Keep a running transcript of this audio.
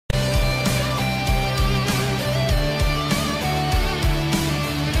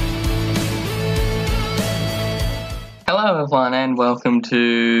Hello everyone and welcome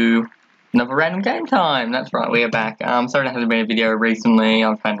to another random game time. That's right, we are back. Sorry there hasn't been a video recently.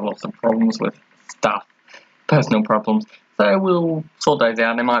 I've had lots of problems with stuff, personal problems. So we'll sort those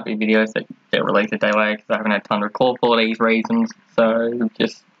out. There might be videos that get released a day later because I haven't had time to record for these reasons. So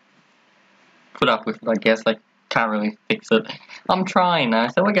just put up with it, I guess. I can't really fix it. I'm trying though,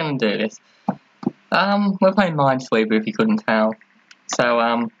 so we're going to do this. We're playing Minesweeper if you couldn't tell. So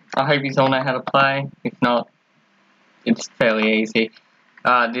I hope you all know how to play. If not, it's fairly easy.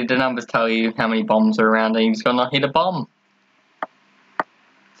 The numbers tell you how many bombs are around and you just gotta not hit a bomb.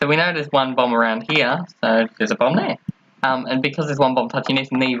 So we know there's one bomb around here, so there's a bomb there. And because there's one bomb touching this,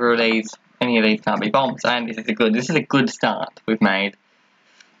 any of these can't be bombs, and this is a good start we've made.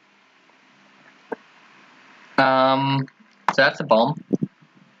 So that's a bomb,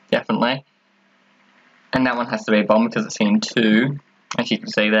 definitely. And that one has to be a bomb because it's in two, as you can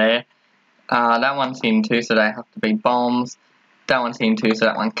see there. That one's in two, so they have to be bombs. That one's in two, so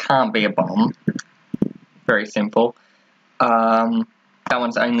that one can't be a bomb. Very simple. That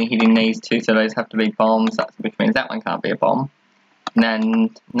one's only hitting these two, so those have to be bombs, which means that one can't be a bomb. And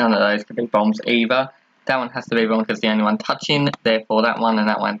then none of those could be bombs either. That one has to be a bomb because it's the only one touching, therefore that one and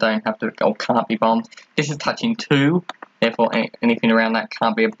that one don't have to or can't be bombs. This is touching two, therefore anything around that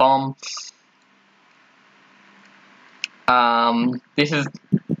can't be a bomb. This is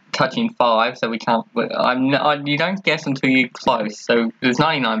touching 5, so we can't. You don't guess until you're close. So there's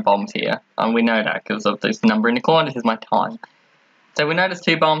 99 bombs here, and we know that because of this number in the corner. This is my time. So we know there's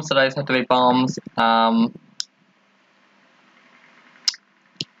 2 bombs, so those have to be bombs. And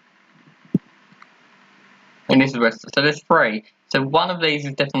this is where, so there's 3. So one of these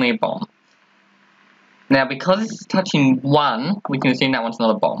is definitely a bomb. Now because it's touching 1, we can assume that one's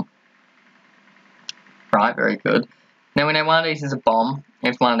not a bomb. Right, very good. Now we know one of these is a bomb,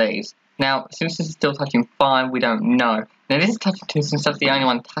 and it's one of these. Now, since this is still touching 5, we don't know. Now this is touching 2, since that's the only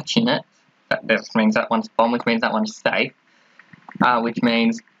one touching it. That means that one's a bomb, which means that one's safe. Which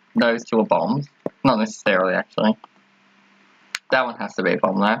means those 2 are bombs. Not necessarily, actually. That one has to be a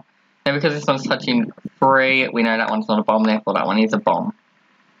bomb, though. Now because this one's touching 3, we know that one's not a bomb, therefore that one is a bomb.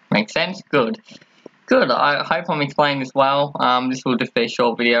 Makes sense? Good. Good, I hope I'm explaining this well. This will just be a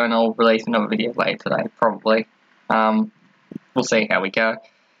short video, and I'll release another video later today, probably. We'll see how we go.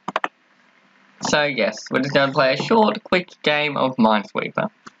 So yes, we're just going to play a short, quick game of Minesweeper.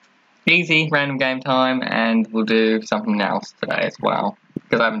 Easy, random game time, and we'll do something else today as well.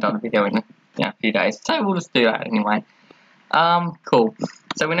 Because I haven't done a video in a few days, so we'll just do that anyway. Cool.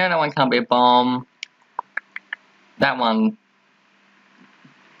 So we know that one can't be a bomb. That one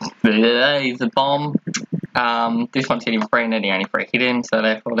is a bomb. This one's hitting 3 and they're the only 3 hitting, so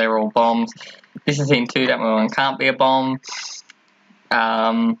therefore they're all bombs. This is hitting 2, that one can't be a bomb.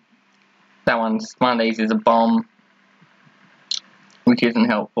 That one of these is a bomb, which isn't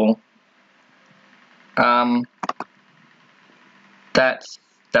helpful. That's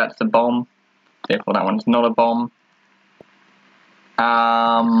a bomb, therefore that one's not a bomb.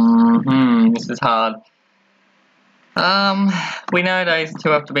 This is hard. We know those 2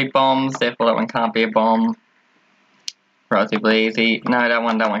 have to be bombs, therefore that one can't be a bomb. Relatively easy. No, that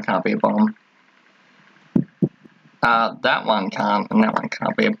one can't be a bomb. That one can't, and that one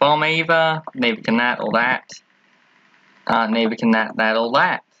can't be a bomb either. Neither can that or that. Neither can that or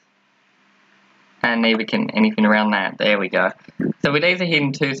that. And neither can anything around that. There we go. So with these are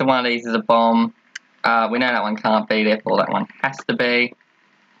hidden 2, so one of these is a bomb. We know that one can't be, therefore that one has to be.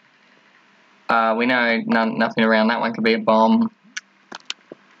 We know nothing around that one could be a bomb.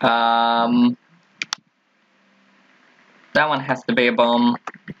 That one has to be a bomb.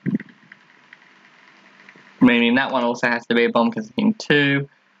 Meaning that one also has to be a bomb because it's in 2.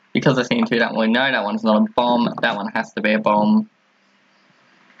 Because it's in 2, that one we know that one's not a bomb. That one has to be a bomb.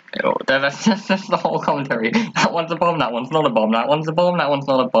 Oh, that's the whole commentary. That one's a bomb, that one's not a bomb. That one's a bomb, that one's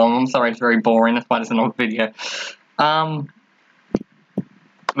not a bomb. I'm sorry, it's very boring. That's why there's another video.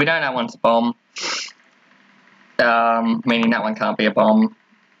 We know that one's a bomb. Meaning that one can't be a bomb.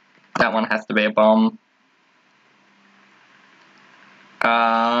 That one has to be a bomb.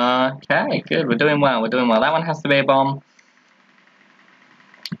 Okay, good. We're doing well. That one has to be a bomb.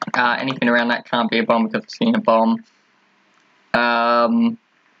 Anything around that can't be a bomb because it's in a bomb. That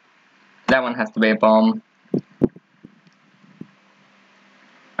one has to be a bomb.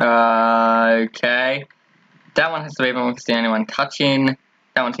 Okay. That one has to be a bomb because it's the only one touching.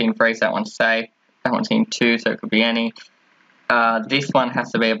 That one's in 3, so that one's safe. That one's in 2, so it could be any. This one has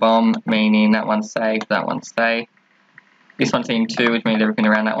to be a bomb, meaning that one's safe, that one's safe. This one's in 2, which means everything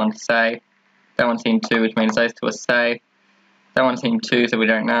around that one's safe. That one's in 2, which means those 2 are safe. That one's hitting 2, so we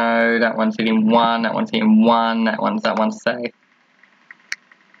don't know. That one's hitting 1. That one's hitting 1. That one's safe.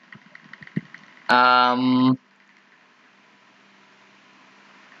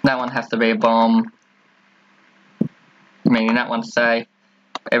 That one has to be a bomb. Meaning that one's safe.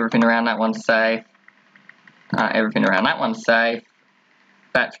 Everything around that one's safe. Everything around that one's safe.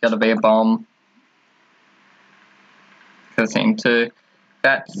 That's got to be a bomb. Because hitting 2.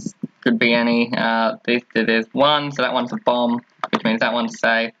 That could be any. There's 1, so that one's a bomb, which means that one's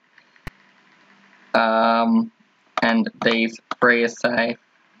safe. And these 3 are safe.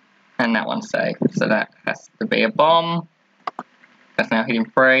 And that one's safe. So that has to be a bomb. That's now hitting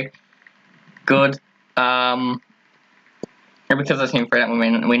 3. Good. And because it's hitting 3, that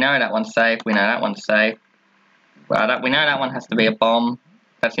we know that one's safe. We know that one's safe. We know that one has to be a bomb.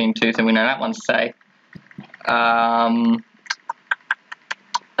 That's hitting 2, so we know that one's safe.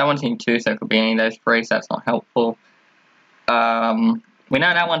 That one's hitting 2, so it could be any of those 3, so that's not helpful. We know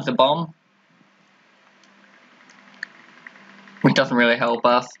that one's a bomb, which doesn't really help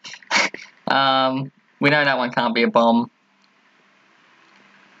us. We know that one can't be a bomb.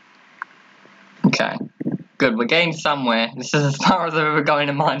 Okay, good, we're getting somewhere. This is as far as I've ever gone in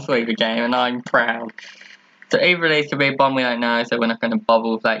a Minesweeper game, and I'm proud. So either of these could be a bomb, we don't know, so we're not going to bother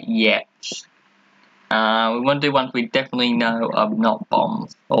with that yet. We want to do ones we definitely know are not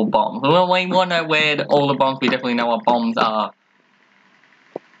bombs, or bombs. We want to know where all the bombs we definitely know are bombs are.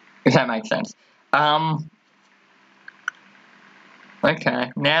 If that makes sense.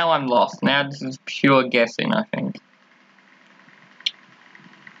 Okay, now I'm lost. Now this is pure guessing, I think.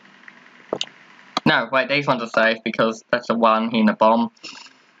 No, wait, these ones are safe because that's a 1 hitting a bomb.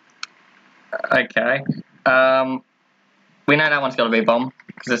 Okay. We know that one's got to be a bomb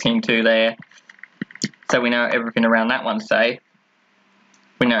because there's hitting 2 there. So we know everything around that one's safe.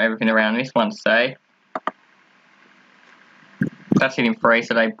 We know everything around this one's safe. That's hitting 3,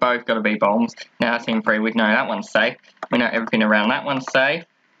 so they both got to be bombs. Now that's hitting 3, we know that one's safe. We know everything around that one's safe.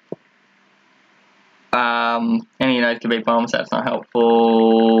 Any of those could be bombs, that's not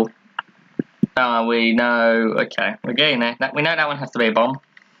helpful. We know, okay, we're getting there. We know that one has to be a bomb.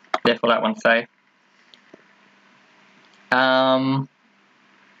 Therefore that one's safe. We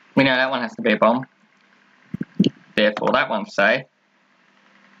know that one has to be a bomb. Therefore that one's safe.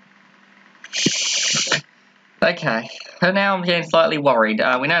 Okay, so now I'm getting slightly worried.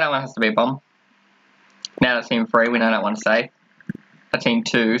 We know that one has to be a bomb. Now that's hitting 3, we know that one's safe. That's hitting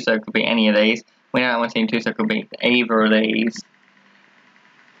 2, so it could be any of these. We know that one's hitting 2, so it could be either of these.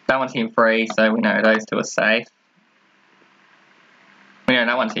 That one's hitting 3, so we know those 2 are safe. We know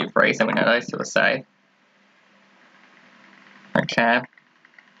that one's hitting 3, so we know those 2 are safe. Okay.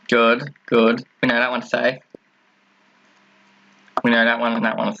 Good, good. We know that one's safe. We know that one and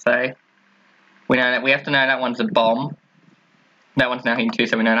that one is safe. We know that we have to know that one's a bomb. That one's now hitting 2,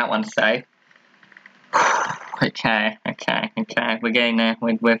 so we know that one's safe. Okay. We're getting there.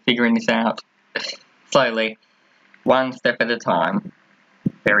 We're figuring this out. Slowly. One step at a time.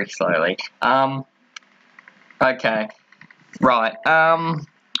 Very slowly. Okay. Right.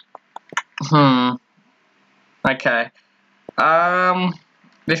 Okay.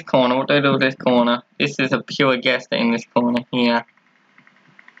 This corner. What do I do with this corner? This is a pure guess in this corner here.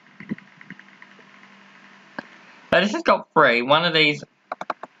 This has got 3. One of these...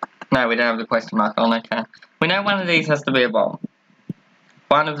 No, we don't have the question mark on, okay. We know one of these has to be a bomb.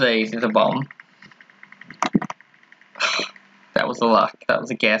 One of these is a bomb. That was a luck. That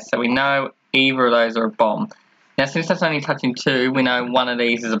was a guess. So we know either of those are a bomb. Now, since that's only touching 2, we know one of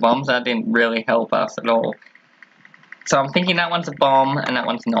these is a bomb, so that didn't really help us at all. So I'm thinking that one's a bomb, and that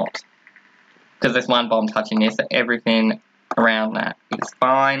one's not. Because there's one bomb touching this, so everything around that is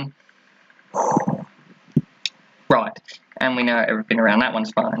fine. Right, and we know everything around that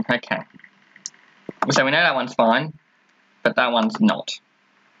one's fine. Okay. So we know that one's fine, but that one's not.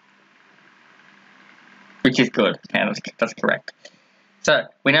 Which is good. Okay, that's correct. So,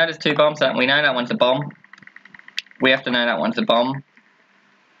 we know there's 2 bombs, so we know that one's a bomb. We have to know that one's a bomb.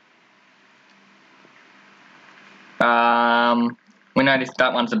 We know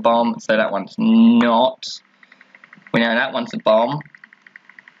that one's a bomb, so that one's not. We know that one's a bomb.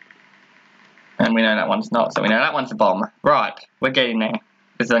 And we know that one's not, so we know that one's a bomb. Right, we're getting there.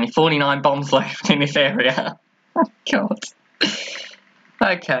 There's only 49 bombs left in this area. Oh, God.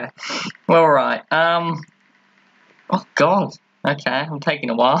 Okay. Well, right. Oh, God. Okay, I'm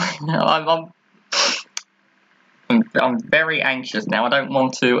taking a while. I'm very anxious now. I don't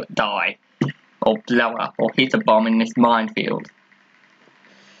want to die. Or blow up, or hit a bomb in this minefield.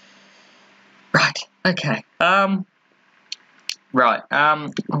 Right, okay. Right,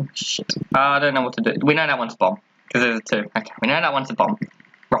 oh shit. I don't know what to do. We know that one's a bomb. Because there's two. Okay, we know that one's a bomb.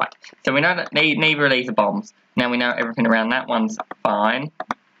 Right, so we know that neither of these are bombs. Now we know everything around that one's fine.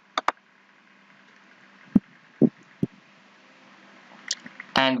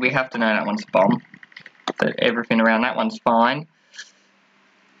 And we have to know that one's a bomb. So everything around that one's fine.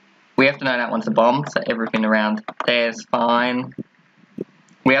 We have to know that one's a bomb, so everything around there's fine.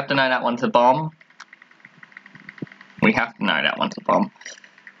 We have to know that one's a bomb. We have to know that one's a bomb.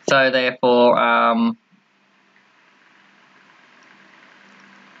 So therefore,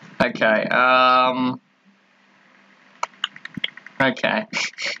 okay, okay,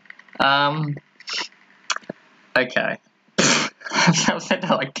 okay. I've said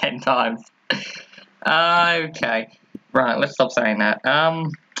that like 10 times. Okay, right, let's stop saying that.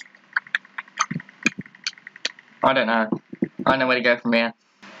 I don't know. I don't know where to go from here.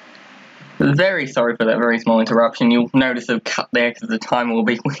 Very sorry for that very small interruption. You'll notice a cut there because the time will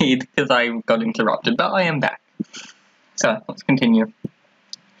be weird because I got interrupted, but I am back. So, let's continue.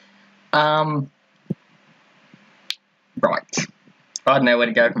 Right. I don't know where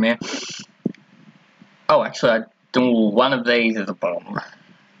to go from here. Oh, actually, one of these is a bomb.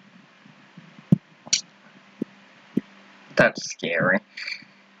 That's scary.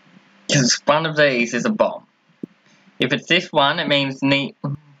 Because one of these is a bomb. If it's this one, it means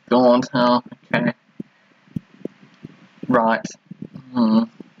God, oh, okay. Right.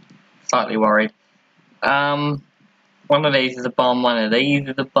 Slightly worried. One of these is a bomb, one of these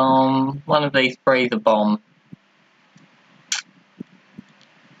is a bomb, one of these three is a bomb.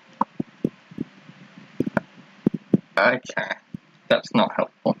 Okay. That's not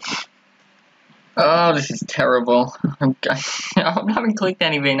helpful. Oh, this is terrible. I haven't clicked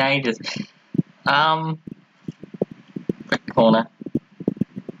anything in ages. Click corner.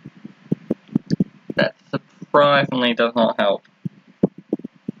 That surprisingly does not help.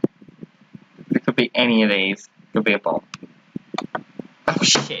 It could be any of these. It could be a bomb. Oh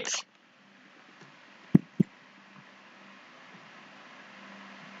shit.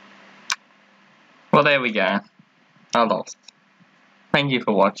 Well, there we go. I lost. Thank you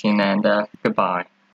for watching and goodbye.